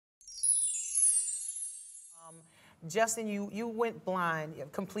Justin, you went blind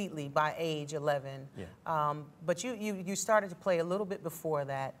completely by age 11. Yeah. But you started to play a little bit before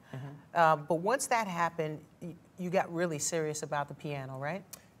that. But once that happened, you got really serious about the piano, right?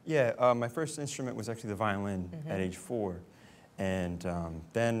 Yeah, my first instrument was actually the violin at age 4. And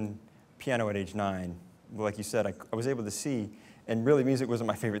then piano at age 9. Well, like you said, I was able to see, and really music wasn't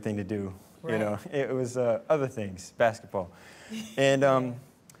my favorite thing to do. Right. You know, it was other things, basketball. And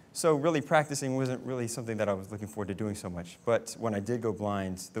so really practicing wasn't really something that I was looking forward to doing so much. But when I did go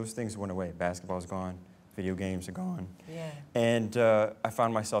blind, those things went away. Basketball's gone, video games are gone. Yeah. And I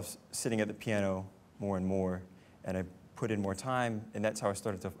found myself sitting at the piano more and more, and I put in more time, and that's how I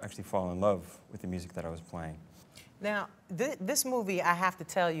started to actually fall in love with the music that I was playing. Now, this movie, I have to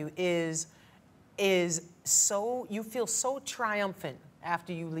tell you, is so, you feel so triumphant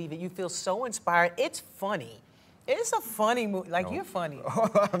after you leave it. You feel so inspired. It's funny. It's a funny movie. Like, No. you're funny. Oh,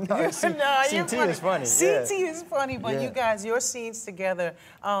 no, you're CT funny. is funny. CT Yeah. is funny, but Yeah. you guys, your scenes together.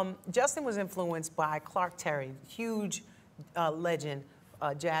 Justin was influenced by Clark Terry, huge legend,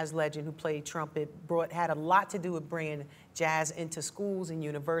 jazz legend who played trumpet, had a lot to do with bringing jazz into schools and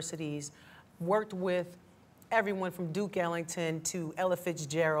universities, worked with everyone from Duke Ellington to Ella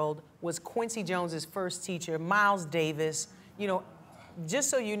Fitzgerald, was Quincy Jones's first teacher, Miles Davis. You know, just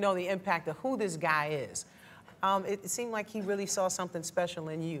so you know the impact of who this guy is. It seemed like he really saw something special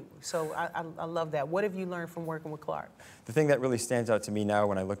in you. So I love that. What have you learned from working with Clark? The thing that really stands out to me now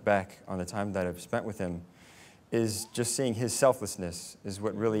when I look back on the time that I've spent with him is just seeing his selflessness is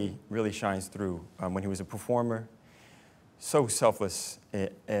what really, really shines through. When he was a performer, so selfless,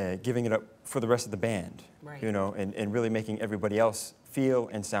 giving it up for the rest of the band, right. You know, and really making everybody else feel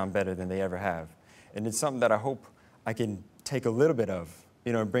and sound better than they ever have. And it's something that I hope I can take a little bit of,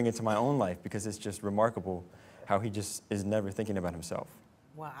 you know, and bring into my own life, because it's just remarkable how he just is never thinking about himself.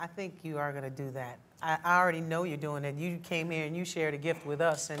 Well, I think you are going to do that. I already know you're doing it. You came here and you shared a gift with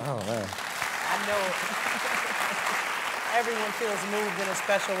us, and Oh, man. I know everyone feels moved in a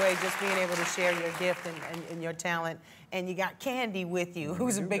special way just being able to share your gift and your talent. And you got Candy with you,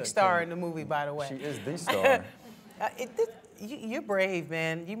 who's a big star in the movie, by the way. She is the star. You're brave,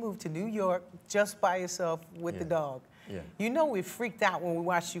 man. You moved to New York just by yourself with the dog. Yeah. You know we freaked out when we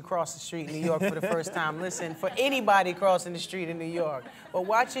watched you cross the street in New York for the first time. Listen, for anybody crossing the street in New York. But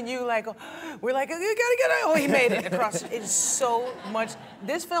watching you, like, we're like, you gotta get out. Oh, he made it across. It's so much.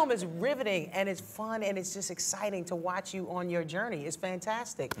 This film is riveting, and it's fun, and it's just exciting to watch you on your journey. It's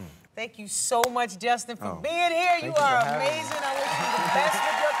fantastic. Thank you so much, Justin, for being here. You are amazing. I wish you the best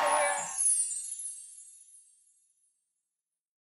with your career.